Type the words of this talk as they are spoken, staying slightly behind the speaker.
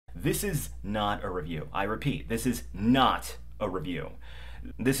This is not a review. I repeat, this is not a review.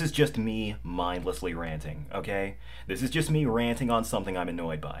 This is just me mindlessly ranting, okay? This is just me ranting on something I'm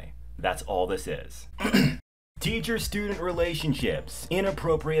annoyed by. That's all this is. Teacher-student relationships,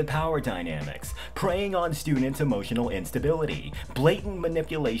 inappropriate power dynamics, preying on students' emotional instability, blatant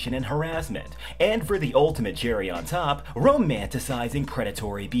manipulation and harassment, and for the ultimate cherry on top, romanticizing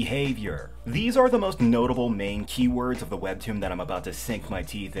predatory behavior. These are the most notable main keywords of the webtoon that I'm about to sink my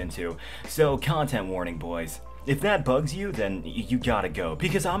teeth into, so content warning, boys. If that bugs you, then you gotta go,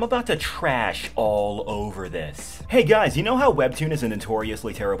 because I'm about to trash all over this. Hey guys, you know how Webtoon is a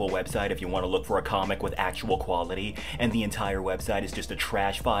notoriously terrible website if you want to look for a comic with actual quality, and the entire website is just a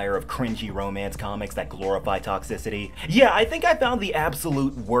trash fire of cringy romance comics that glorify toxicity? Yeah, I think I found the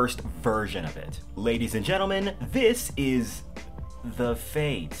absolute worst version of it. Ladies and gentlemen, this is The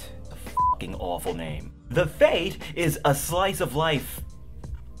Fate. A fucking awful name. The Fate is a slice of life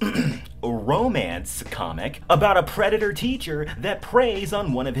romance comic about a predator teacher that preys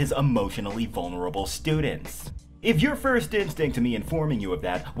on one of his emotionally vulnerable students. If your first instinct to me informing you of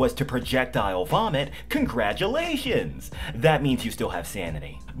that was to projectile vomit, congratulations! That means you still have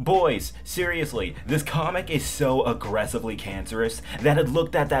sanity. Boys, seriously, this comic is so aggressively cancerous that it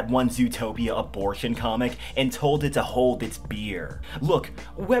looked at that one Zootopia abortion comic and told it to hold its beer. Look,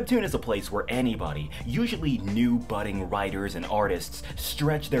 Webtoon is a place where anybody, usually new budding writers and artists,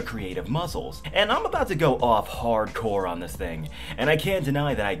 stretch their creative muscles. And I'm about to go off hardcore on this thing. And I can't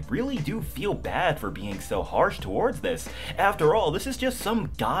deny that I really do feel bad for being so harsh towards this. After all, this is just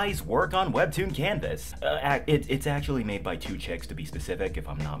some guy's work on Webtoon canvas. It's actually made by two chicks, to be specific, if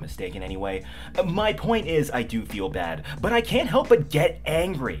I'm not mistaken anyway. My point is, I do feel bad, but I can't help but get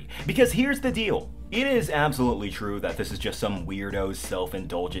angry, because here's the deal. It is absolutely true that this is just some weirdo's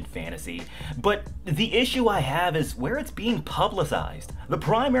self-indulgent fantasy, but the issue I have is where it's being publicized. The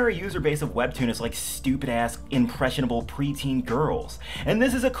primary user base of Webtoon is like stupid-ass, impressionable preteen girls, and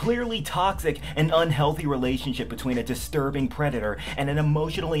this is a clearly toxic and unhealthy relationship between a disturbing predator and an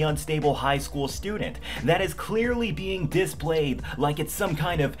emotionally unstable high school student that is clearly being displayed like it's some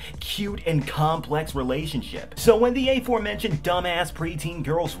kind of cute and complex relationship. So when the aforementioned dumbass preteen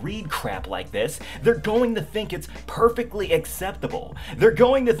girls read crap like this, they're going to think it's perfectly acceptable. They're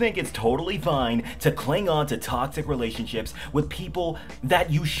going to think it's totally fine to cling on to toxic relationships with people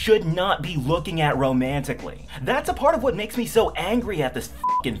that you should not be looking at romantically. That's a part of what makes me so angry at this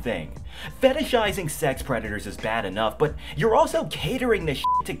fucking thing. Fetishizing sex predators is bad enough, but you're also catering this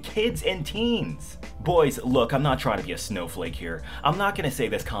shit to kids and teens. Boys, look, I'm not trying to be a snowflake here. I'm not gonna say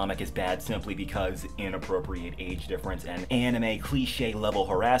this comic is bad simply because inappropriate age difference and anime cliche level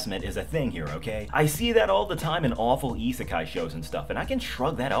harassment is a thing here, okay? I see that all the time in awful isekai shows and stuff, and I can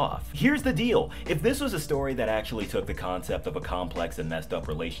shrug that off. Here's the deal. If this was a story that actually took the concept of a complex and messed up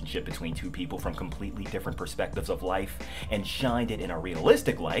relationship between two people from completely different perspectives of life and shined it in a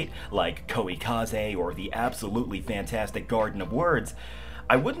realistic light, like Koikaze or the absolutely fantastic Garden of Words,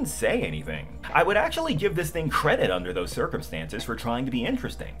 I wouldn't say anything. I would actually give this thing credit under those circumstances for trying to be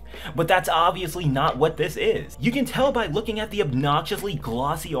interesting. But that's obviously not what this is. You can tell by looking at the obnoxiously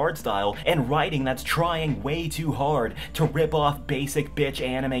glossy art style and writing that's trying way too hard to rip off basic bitch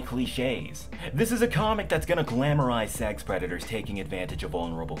anime cliches. This is a comic that's gonna glamorize sex predators taking advantage of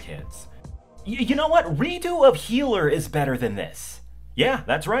vulnerable kids. You know what? Redo of Healer is better than this. Yeah,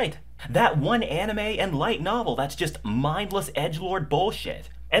 that's right. That one anime and light novel that's just mindless edgelord bullshit.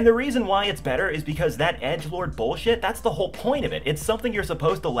 And the reason why it's better is because that edgelord bullshit, that's the whole point of it. It's something you're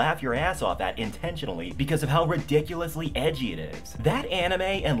supposed to laugh your ass off at intentionally because of how ridiculously edgy it is. That anime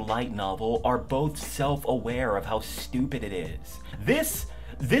and light novel are both self-aware of how stupid it is.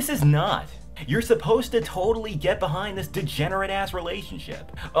 This is not. You're supposed to totally get behind this degenerate-ass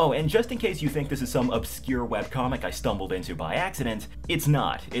relationship. Oh, and just in case you think this is some obscure webcomic I stumbled into by accident, it's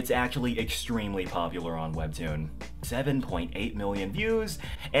not. It's actually extremely popular on Webtoon. 7.8 million views,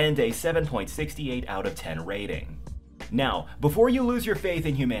 and a 7.68 out of 10 rating. Now, before you lose your faith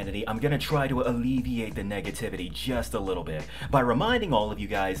in humanity, I'm gonna try to alleviate the negativity just a little bit by reminding all of you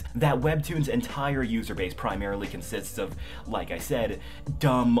guys that Webtoon's entire user base primarily consists of, like I said,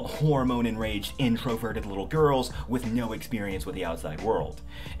 dumb, hormone-enraged, introverted little girls with no experience with the outside world.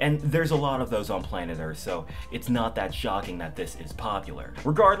 And there's a lot of those on planet Earth, so it's not that shocking that this is popular.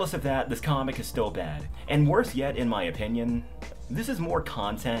 Regardless of that, this comic is still bad. And worse yet, in my opinion, this is more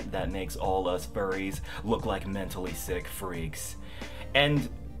content that makes all us furries look like mentally sick freaks. And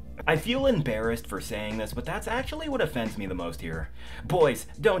I feel embarrassed for saying this, but that's actually what offends me the most here. Boys,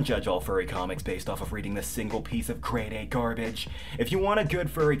 don't judge all furry comics based off of reading this single piece of grade A garbage. If you want a good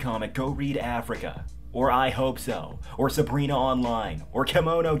furry comic, go read Africa. or I Hope So, or Sabrina Online, or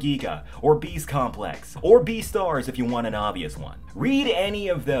Kimono Giga, or Beast Complex, or Beastars if you want an obvious one. Read any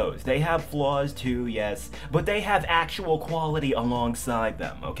of those. They have flaws too, yes, but they have actual quality alongside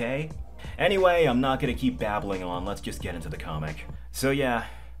them, okay? Anyway, I'm not gonna keep babbling on, let's just get into the comic. So yeah,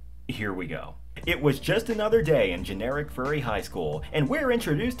 here we go. It was just another day in generic furry high school, and we're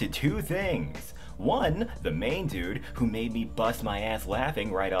introduced to two things. One, the main dude, who made me bust my ass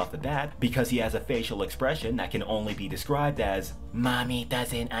laughing right off the bat because he has a facial expression that can only be described as, "Mommy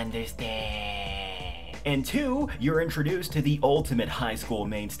doesn't understand." And two, you're introduced to the ultimate high school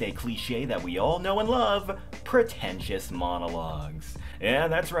mainstay cliche that we all know and love, pretentious monologues. Yeah,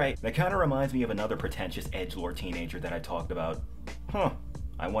 that's right. That kind of reminds me of another pretentious edgelord teenager that I talked about. Huh,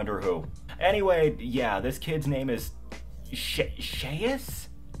 I wonder who. Anyway, yeah, this kid's name is Shayus?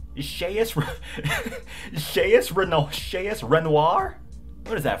 Shayus Renoir?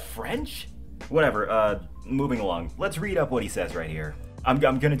 What is that, French? Whatever, moving along. Let's read up what he says right here. I'm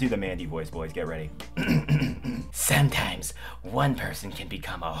gonna do the Mandy voice, boys, get ready. Sometimes one person can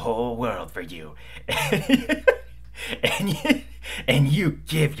become a whole world for you. and you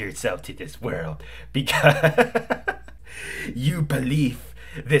give yourself to this world because you believe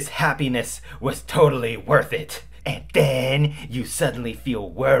this happiness was totally worth it. And then you suddenly feel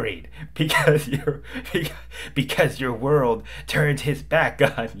worried because your world turned his back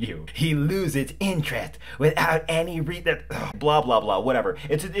on you. He loses interest without any reason. Blah blah blah. Whatever.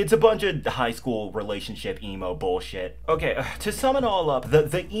 It's a bunch of high school relationship emo bullshit. Okay, to sum it all up,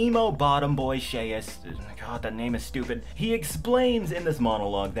 the emo bottom boy Shayus, God, that name is stupid. He explains in this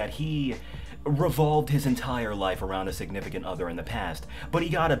monologue that he revolved his entire life around a significant other in the past, but he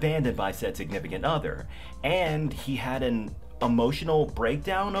got abandoned by said significant other, and he had an emotional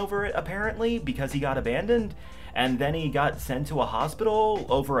breakdown over it apparently because he got abandoned, and then he got sent to a hospital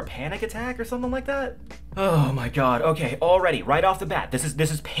over a panic attack or something like that. Oh my god. Okay, already right off the bat, this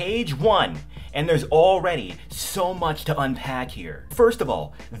is page 1, and there's already so much to unpack here. First of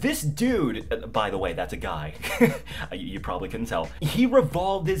all, this dude, by the way, that's a guy. You probably couldn't tell. He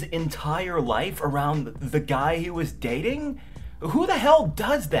revolved his entire life around the guy he was dating? Who the hell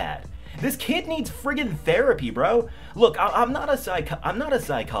does that? This kid needs friggin' therapy, bro. Look, I'm not a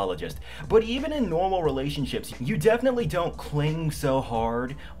psychologist, but even in normal relationships, you definitely don't cling so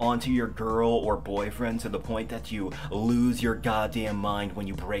hard onto your girl or boyfriend to the point that you lose your goddamn mind when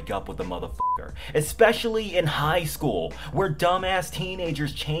you break up with a motherfucker. Especially in high school, where dumbass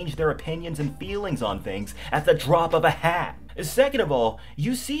teenagers change their opinions and feelings on things at the drop of a hat. Second of all,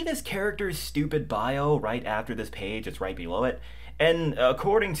 you see this character's stupid bio right after this page, it's right below it. And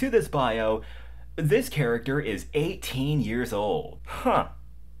according to this bio, this character is 18 years old. Huh.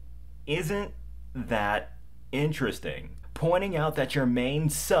 Isn't that interesting? Pointing out that your main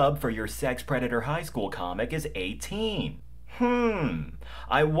sub for your sex predator high school comic is 18.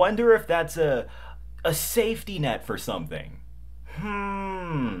 I wonder if that's a safety net for something.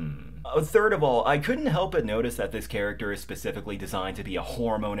 Third of all, I couldn't help but notice that this character is specifically designed to be a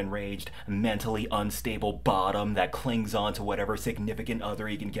hormone-enraged, mentally unstable bottom that clings on to whatever significant other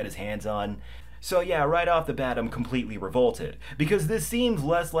he can get his hands on. So yeah, right off the bat, I'm completely revolted, because this seems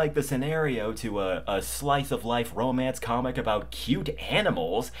less like the scenario to a slice-of-life romance comic about cute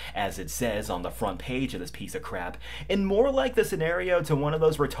animals, as it says on the front page of this piece of crap, and more like the scenario to one of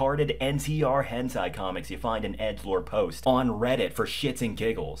those retarded NTR hentai comics you find in edgelord posts on Reddit for shits and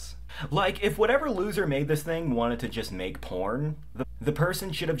giggles. Like, if whatever loser made this thing wanted to just make porn, the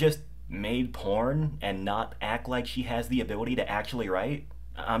person should have just made porn and not act like she has the ability to actually write.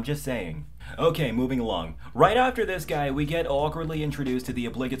 I'm just saying. Okay, moving along. Right after this guy, we get awkwardly introduced to the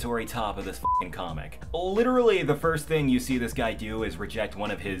obligatory top of this f***ing comic. Literally, the first thing you see this guy do is reject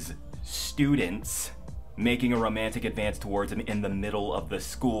one of his students, making a romantic advance towards him in the middle of the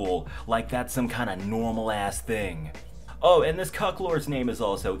school, like that's some kind of normal-ass thing. Oh, and this cucklord's name is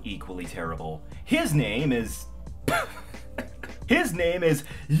also equally terrible. His name is... His name is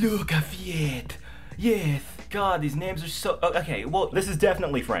Luca Fiet. Yes. God, these names are so... Okay, well, this is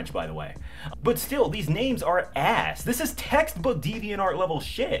definitely French, by the way. But still, these names are ass. This is textbook DeviantArt level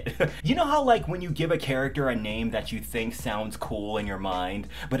shit. You know how, like, when you give a character a name that you think sounds cool in your mind,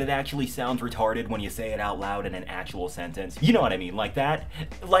 but it actually sounds retarded when you say it out loud in an actual sentence? You know what I mean, like that?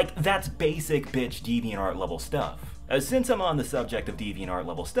 Like, that's basic bitch DeviantArt level stuff. Since I'm on the subject of DeviantArt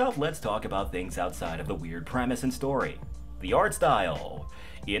level stuff, let's talk about things outside of the weird premise and story. The art style.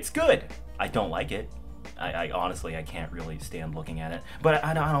 It's good. I don't like it. I honestly, I can't really stand looking at it, but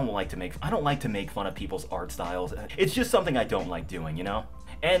I don't like to make fun of people's art styles. It's just something I don't like doing, you know?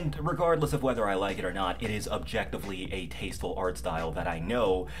 And regardless of whether I like it or not, it is objectively a tasteful art style that I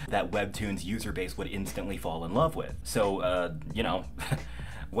know that Webtoon's user base would instantly fall in love with. So, you know,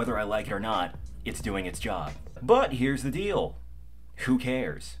 whether I like it or not, it's doing its job. But here's the deal. Who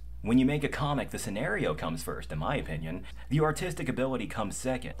cares? When you make a comic, the scenario comes first, in my opinion. The artistic ability comes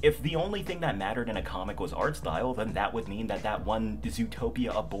second. If the only thing that mattered in a comic was art style, then that would mean that that one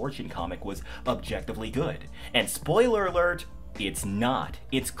Zootopia abortion comic was objectively good. And spoiler alert, it's not.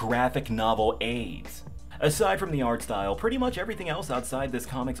 It's graphic novel AIDS. Aside from the art style, pretty much everything else outside this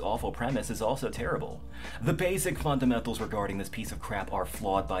comic's awful premise is also terrible. The basic fundamentals regarding this piece of crap are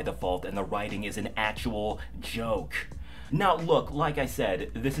flawed by default, and the writing is an actual joke. Now look, like I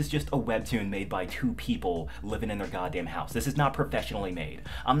said, this is just a webtoon made by two people living in their goddamn house. This is not professionally made.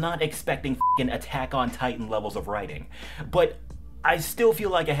 I'm not expecting f***ing Attack on Titan levels of writing. But I still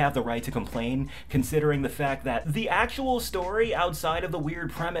feel like I have the right to complain, considering the fact that the actual story outside of the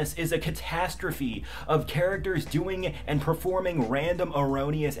weird premise is a catastrophe of characters doing and performing random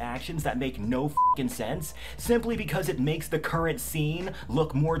erroneous actions that make no f***ing sense, simply because it makes the current scene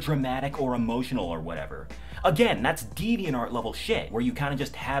look more dramatic or emotional or whatever. Again, that's DeviantArt level shit, where you kind of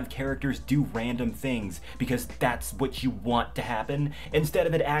just have characters do random things because that's what you want to happen, instead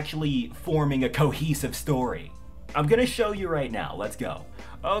of it actually forming a cohesive story. I'm gonna show you right now, let's go.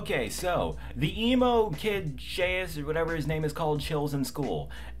 Okay, so, the emo kid, Shayas, or whatever his name is called, chills in school.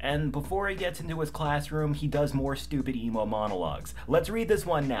 And before he gets into his classroom, he does more stupid emo monologues. Let's read this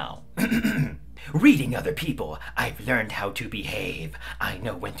one now. Reading other people, I've learned how to behave. I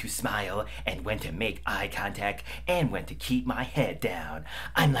know when to smile, and when to make eye contact, and when to keep my head down.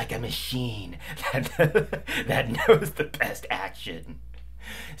 I'm like a machine that knows the best action.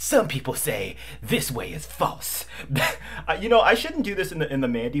 Some people say this way is false. You know, I shouldn't do this in the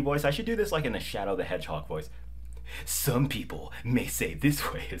Mandy voice. I should do this like in the Shadow the Hedgehog voice. Some people may say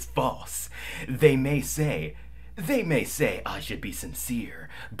this way is false. They may say I should be sincere,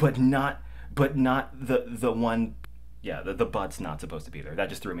 but not the one. Yeah, the but's not supposed to be there. That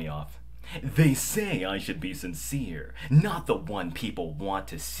just threw me off. They say I should be sincere, not the one people want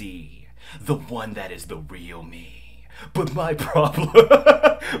to see, the one that is the real me. But my problem,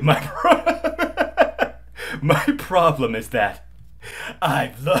 my problem is that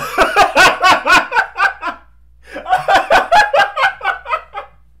I've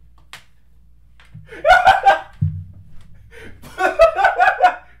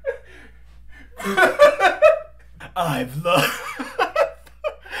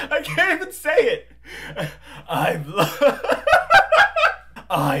I can't even say it.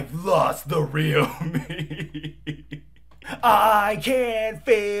 I've lost the real me. I can't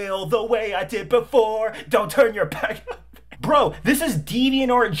feel the way I did before. Don't turn your back. Bro, this is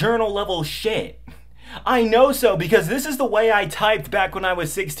DeviantArt journal level shit. I know so because this is the way I typed back when I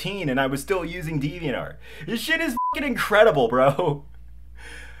was 16 and I was still using DeviantArt. This shit is fucking incredible, bro.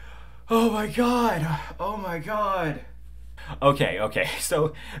 Oh my god. Oh my god. Okay,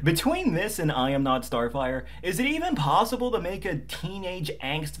 so between this and I Am Not Starfire, is it even possible to make a teenage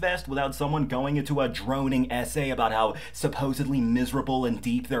angst fest without someone going into a droning essay about how supposedly miserable and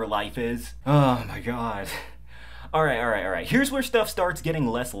deep their life is? Oh my god. Alright. Here's where stuff starts getting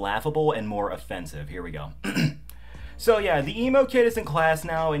less laughable and more offensive. Here we go. So yeah, the emo kid is in class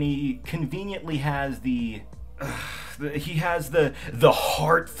now and he conveniently has the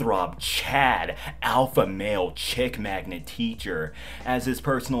heartthrob Chad alpha male chick magnet teacher as his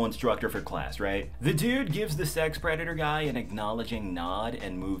personal instructor for class, right? The dude gives the sex predator guy an acknowledging nod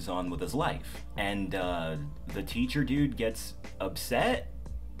and moves on with his life. And the teacher dude gets upset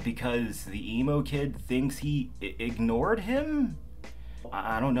because the emo kid thinks he ignored him?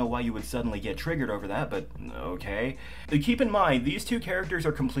 I don't know why you would suddenly get triggered over that, but okay. Keep in mind, these two characters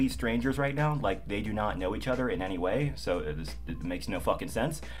are complete strangers right now. Like, they do not know each other in any way, so it makes no fucking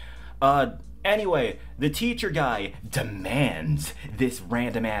sense. Anyway, the teacher guy demands this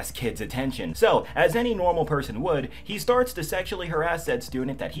random-ass kid's attention. So, as any normal person would, he starts to sexually harass said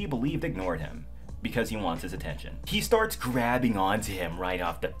student that he believed ignored him, because he wants his attention. He starts grabbing onto him right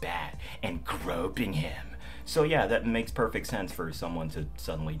off the bat and groping him. So yeah, that makes perfect sense for someone to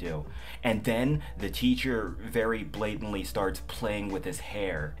suddenly do. And then the teacher very blatantly starts playing with his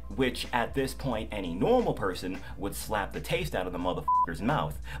hair, which at this point any normal person would slap the taste out of the motherfucker's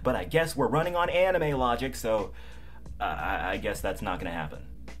mouth. But I guess we're running on anime logic, so I guess that's not gonna happen.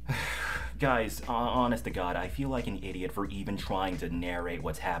 Guys, honest to God, I feel like an idiot for even trying to narrate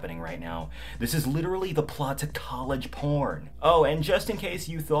what's happening right now. This is literally the plot to college porn. Oh, and just in case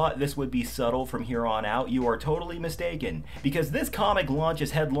you thought this would be subtle from here on out, you are totally mistaken, because this comic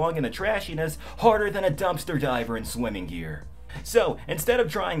launches headlong into trashiness harder than a dumpster diver in swimming gear. So, instead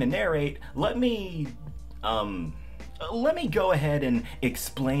of trying to narrate, let me go ahead and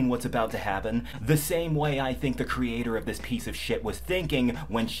explain what's about to happen the same way I think the creator of this piece of shit was thinking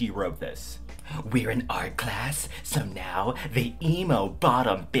when she wrote this. We're in art class, so now the emo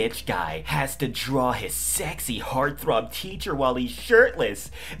bottom bitch guy has to draw his sexy heartthrob teacher while he's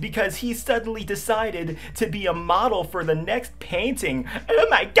shirtless because he suddenly decided to be a model for the next painting. Oh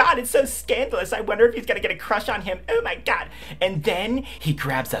my god, it's so scandalous. I wonder if he's gonna get a crush on him. Oh my god. And then he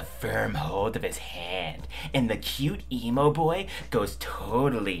grabs a firm hold of his hand, and the cute emo boy goes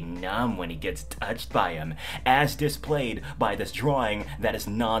totally numb when he gets touched by him, as displayed by this drawing that is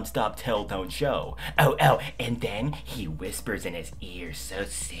non-stop tell-tone show. Oh, and then he whispers in his ear so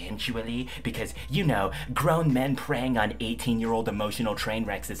sensually because, you know, grown men preying on 18-year-old emotional train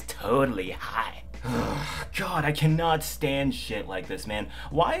wrecks is totally hot. God, I cannot stand shit like this, man.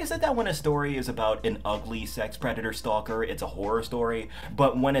 Why is it that when a story is about an ugly sex predator stalker, it's a horror story,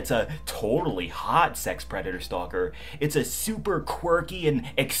 but when it's a totally hot sex predator stalker, it's a super quirky and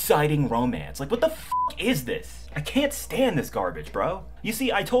exciting romance? Like, what the f*** is this? I can't stand this garbage, bro. You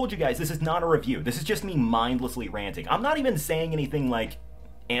see, I told you guys this is not a review. This is just me mindlessly ranting. I'm not even saying anything, like,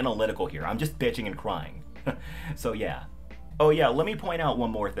 analytical here. I'm just bitching and crying. So, yeah. Oh yeah, let me point out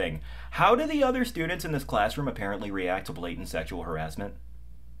one more thing. How do the other students in this classroom apparently react to blatant sexual harassment?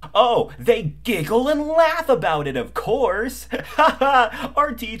 Oh, they giggle and laugh about it, of course! Haha,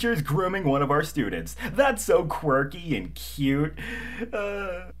 our teacher's grooming one of our students. That's so quirky and cute.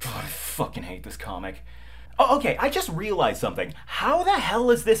 God, I fucking hate this comic. Oh, okay, I just realized something. How the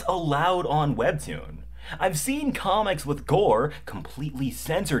hell is this allowed on Webtoon? I've seen comics with gore, completely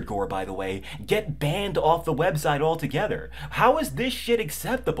censored gore by the way, get banned off the website altogether. How is this shit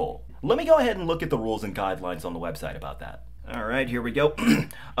acceptable? Let me go ahead and look at the rules and guidelines on the website about that. Alright, here we go.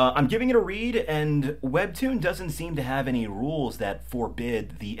 I'm giving it a read, and Webtoon doesn't seem to have any rules that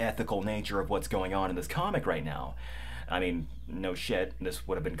forbid the ethical nature of what's going on in this comic right now. I mean, no shit, this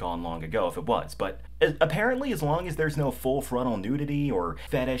would have been gone long ago if it was, but apparently as long as there's no full frontal nudity or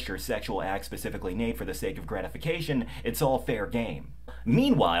fetish or sexual act specifically made for the sake of gratification, it's all fair game.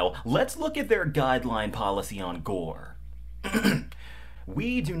 Meanwhile, let's look at their guideline policy on gore.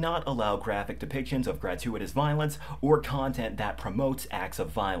 We do not allow graphic depictions of gratuitous violence or content that promotes acts of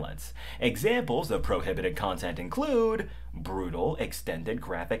violence. Examples of prohibited content include brutal, extended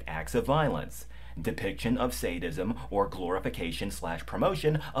graphic acts of violence, depiction of sadism or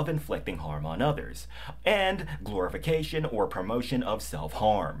glorification/promotion of inflicting harm on others, and glorification or promotion of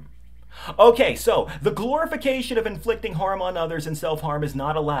self-harm. Okay, so the glorification of inflicting harm on others and self-harm is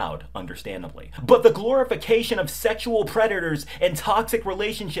not allowed, understandably. But the glorification of sexual predators and toxic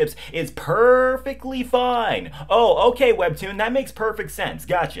relationships is perfectly fine. Oh, okay, Webtoon, that makes perfect sense.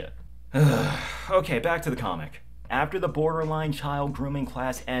 Gotcha. Okay, back to the comic. After the borderline child grooming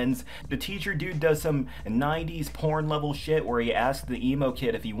class ends, the teacher dude does some 90s porn level shit where he asks the emo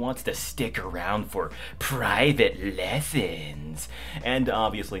kid if he wants to stick around for private lessons. And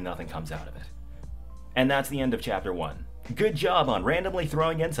obviously nothing comes out of it. And that's the end of chapter 1. Good job on randomly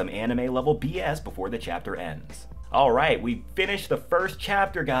throwing in some anime level BS before the chapter ends. Alright, we finished the first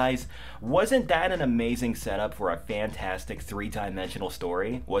chapter, guys. Wasn't that an amazing setup for a fantastic 3-dimensional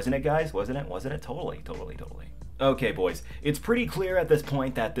story? Wasn't it, guys? Wasn't it? Wasn't it? Totally. Okay, boys, it's pretty clear at this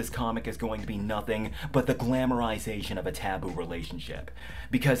point that this comic is going to be nothing but the glamorization of a taboo relationship.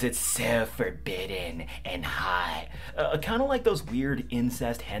 Because it's so forbidden and hot. Kind of like those weird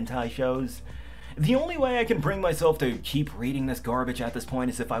incest hentai shows. The only way I can bring myself to keep reading this garbage at this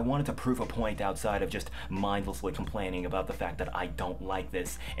point is if I wanted to prove a point outside of just mindlessly complaining about the fact that I don't like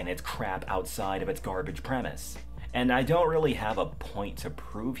this and it's crap outside of its garbage premise. And I don't really have a point to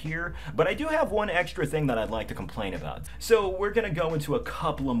prove here, but I do have one extra thing that I'd like to complain about. So we're gonna go into a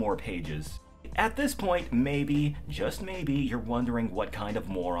couple of more pages. At this point, maybe, just maybe, you're wondering what kind of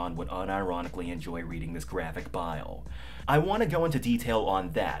moron would unironically enjoy reading this graphic bile. I want to go into detail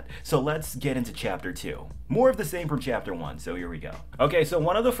on that, so let's get into chapter 2. More of the same from chapter 1, so here we go. Okay, so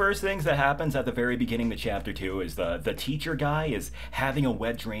one of the first things that happens at the very beginning of chapter 2 is the teacher guy is having a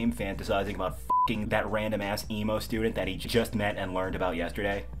wet dream fantasizing about f***ing that random ass emo student that he just met and learned about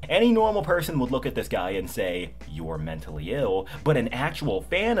yesterday. Any normal person would look at this guy and say, you're mentally ill, but an actual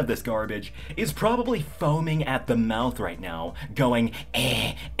fan of this garbage is probably foaming at the mouth right now, going,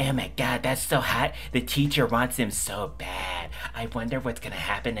 oh my god, that's so hot, the teacher wants him so bad. I wonder what's gonna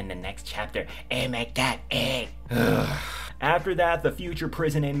happen in the next chapter. Oh my god, After that, the future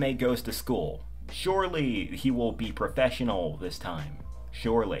prison inmate goes to school. Surely he will be professional this time.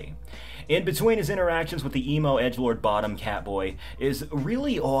 Surely. In between his interactions with the emo edgelord bottom catboy is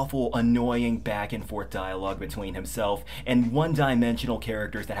really awful, annoying back and forth dialogue between himself and one-dimensional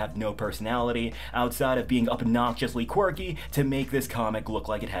characters that have no personality outside of being obnoxiously quirky to make this comic look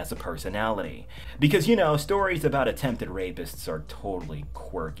like it has a personality. Because, you know, stories about attempted rapists are totally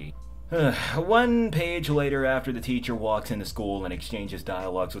quirky. One page later, after the teacher walks into school and exchanges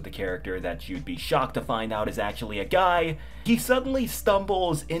dialogues with the character that you'd be shocked to find out is actually a guy, he suddenly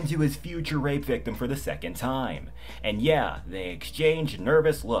stumbles into his future rape victim for the second time. And yeah, they exchange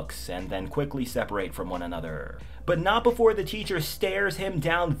nervous looks and then quickly separate from one another. But not before the teacher stares him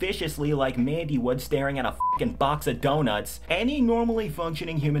down viciously like Mandy would staring at a fucking box of donuts. Any normally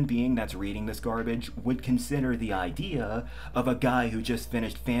functioning human being that's reading this garbage would consider the idea of a guy who just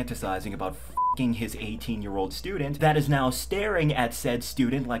finished fantasizing about fucking his 18-year-old student that is now staring at said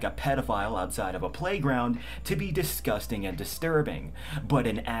student like a pedophile outside of a playground to be disgusting and disturbing. But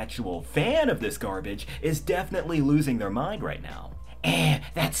an actual fan of this garbage is definitely losing their mind right now.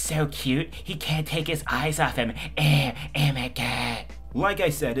 That's so cute. He can't take his eyes off him. Oh my god. Like I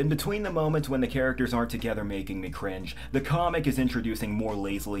said, in between the moments when the characters aren't together making me cringe, the comic is introducing more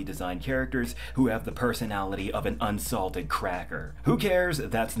lazily designed characters who have the personality of an unsalted cracker. Who cares?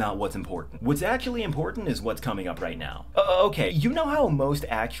 That's not what's important. What's actually important is what's coming up right now. Okay, you know how most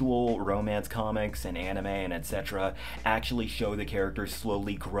actual romance comics and anime and etc. actually show the characters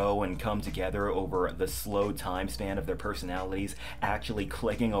slowly grow and come together over the slow time span of their personalities actually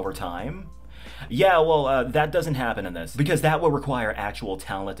clicking over time? Yeah, well, that doesn't happen in this, because that will require actual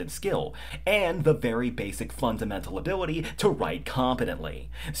talent and skill, and the very basic fundamental ability to write competently.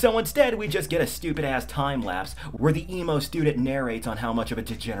 So instead, we just get a stupid-ass time-lapse where the emo student narrates on how much of a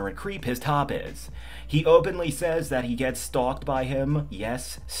degenerate creep his top is. He openly says that he gets stalked by him,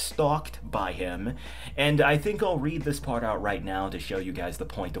 yes, stalked by him, and I think I'll read this part out right now to show you guys the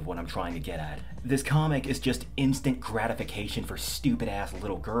point of what I'm trying to get at. This comic is just instant gratification for stupid-ass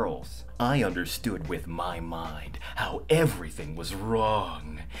little girls. I understood with my mind how everything was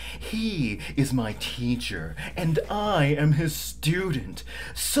wrong. He is my teacher, and I am his student.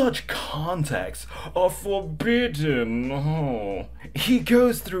 Such contacts are forbidden. Oh. He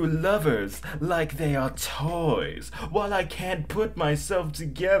goes through lovers like they are toys, while I can't put myself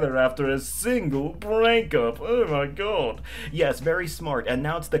together after a single breakup. Oh my god. Yes, very smart.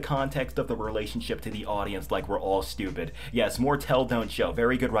 Announce the context of the relationship to the audience like we're all stupid. Yes, more tell, don't show.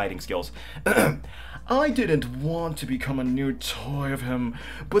 Very good writing skills. I didn't want to become a new toy of him,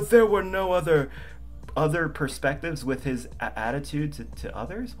 but there were no other perspectives with his attitude to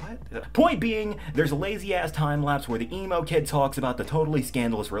others? What? Point being, there's a lazy-ass time-lapse where the emo kid talks about the totally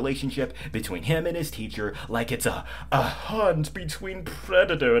scandalous relationship between him and his teacher like it's a hunt between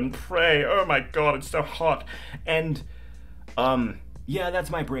predator and prey. Oh my god, it's so hot. And, yeah, that's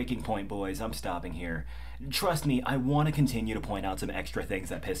my breaking point, boys. I'm stopping here. Trust me, I want to continue to point out some extra things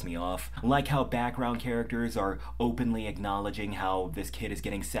that piss me off, like how background characters are openly acknowledging how this kid is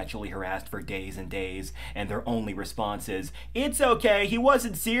getting sexually harassed for days and days, and their only response is, "It's okay, he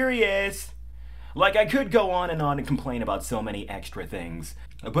wasn't serious." Like, I could go on and complain about so many extra things,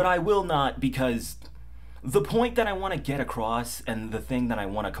 but I will not, because the point that I want to get across, and the thing that I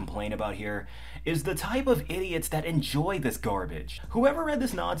want to complain about here, is the type of idiots that enjoy this garbage. Whoever read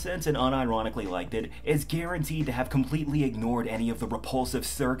this nonsense and unironically liked it is guaranteed to have completely ignored any of the repulsive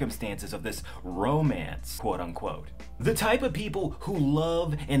circumstances of this romance, quote-unquote. The type of people who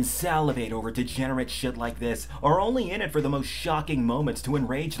love and salivate over degenerate shit like this are only in it for the most shocking moments to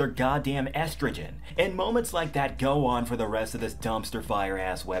enrage their goddamn estrogen. And moments like that go on for the rest of this dumpster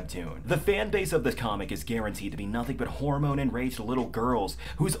fire-ass webtoon. The fan base of this comic is guaranteed to be nothing but hormone-enraged little girls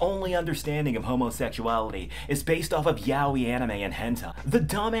whose only understanding of homosexuality is based off of yaoi anime and hentai. The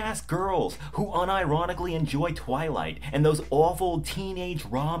dumbass girls who unironically enjoy Twilight and those awful teenage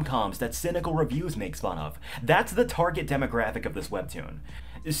rom-coms that cynical reviews makes fun of. That's the target demographic of this webtoon.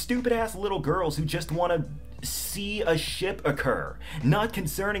 Stupid-ass little girls who just want to see a ship occur, not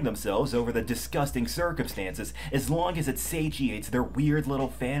concerning themselves over the disgusting circumstances as long as it satiates their weird little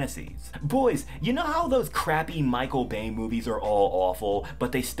fantasies. Boys, you know how those crappy Michael Bay movies are all awful,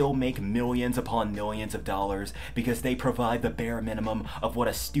 but they still make millions upon millions of dollars because they provide the bare minimum of what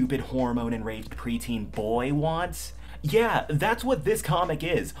a stupid hormone-enraged preteen boy wants? Yeah, that's what this comic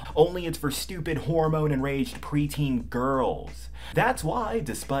is, only it's for stupid hormone-enraged preteen girls. That's why,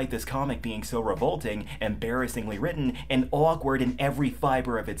 despite this comic being so revolting, embarrassingly written, and awkward in every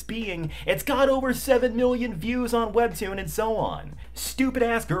fiber of its being, it's got over 7 million views on Webtoon and so on.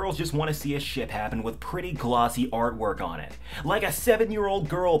 Stupid-ass girls just want to see a ship happen with pretty glossy artwork on it. Like a 7-year-old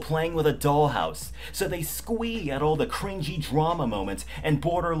girl playing with a dollhouse, so they squee at all the cringy drama moments and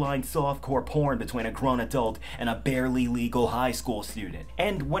borderline softcore porn between a grown adult and a barely legal high school student.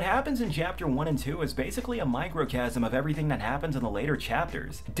 And what happens in chapter 1 and 2 is basically a microcosm of everything that happens in the later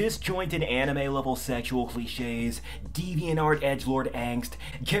chapters. Disjointed anime-level sexual cliches, DeviantArt edgelord angst,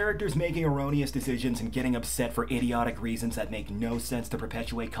 characters making erroneous decisions and getting upset for idiotic reasons that make no sense to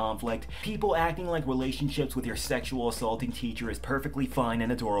perpetuate conflict, people acting like relationships with your sexual assaulting teacher is perfectly fine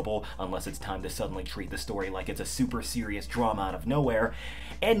and adorable unless it's time to suddenly treat the story like it's a super serious drama out of nowhere,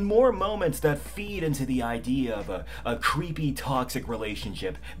 and more moments that feed into the idea of a creepy toxic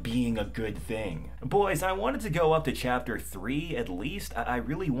relationship being a good thing. Boys, I wanted to go up to chapter 3 at least. I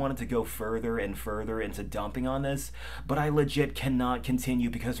really wanted to go further and further into dumping on this, but I legit cannot continue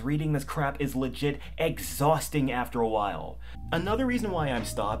because reading this crap is legit exhausting after a while. Another reason why I'm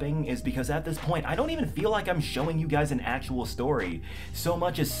stopping is because at this point I don't even feel like I'm showing you guys an actual story so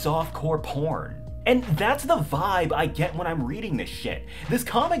much as softcore porn. And that's the vibe I get when I'm reading this shit. This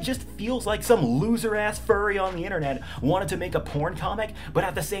comic just feels like some loser-ass furry on the internet wanted to make a porn comic, but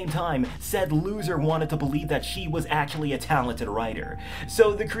at the same time, said loser wanted to believe that she was actually a talented writer.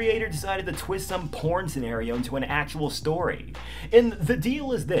 So the creator decided to twist some porn scenario into an actual story. And the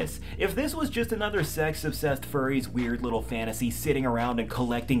deal is this: if this was just another sex-obsessed furry's weird little fantasy sitting around and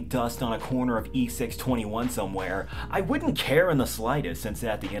collecting dust on a corner of E621 somewhere, I wouldn't care in the slightest, since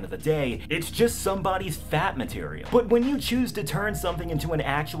at the end of the day, it's just somebody's fat material. But when you choose to turn something into an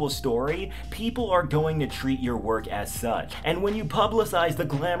actual story, people are going to treat your work as such. And when you publicize the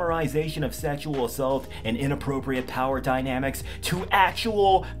glamorization of sexual assault and inappropriate power dynamics to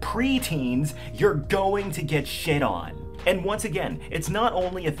actual preteens, you're going to get shit on. And once again, it's not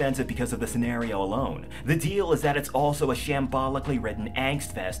only offensive because of the scenario alone. The deal is that it's also a shambolically written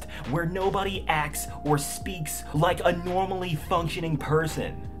angst fest where nobody acts or speaks like a normally functioning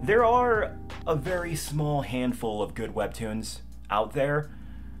person. There are a very small handful of good webtoons out there,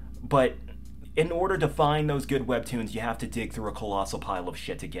 but in order to find those good webtoons, you have to dig through a colossal pile of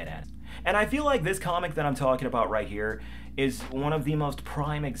shit to get at. And I feel like this comic that I'm talking about right here is one of the most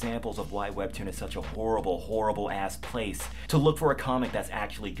prime examples of why Webtoon is such a horrible, horrible ass place to look for a comic that's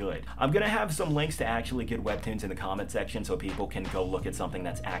actually good. I'm gonna have some links to actually good Webtoons in the comment section so people can go look at something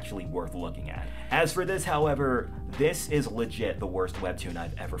that's actually worth looking at. As for this, however, this is legit the worst Webtoon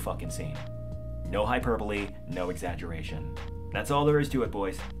I've ever fucking seen. No hyperbole, no exaggeration. That's all there is to it,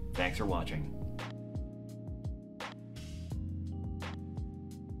 boys. Thanks for watching.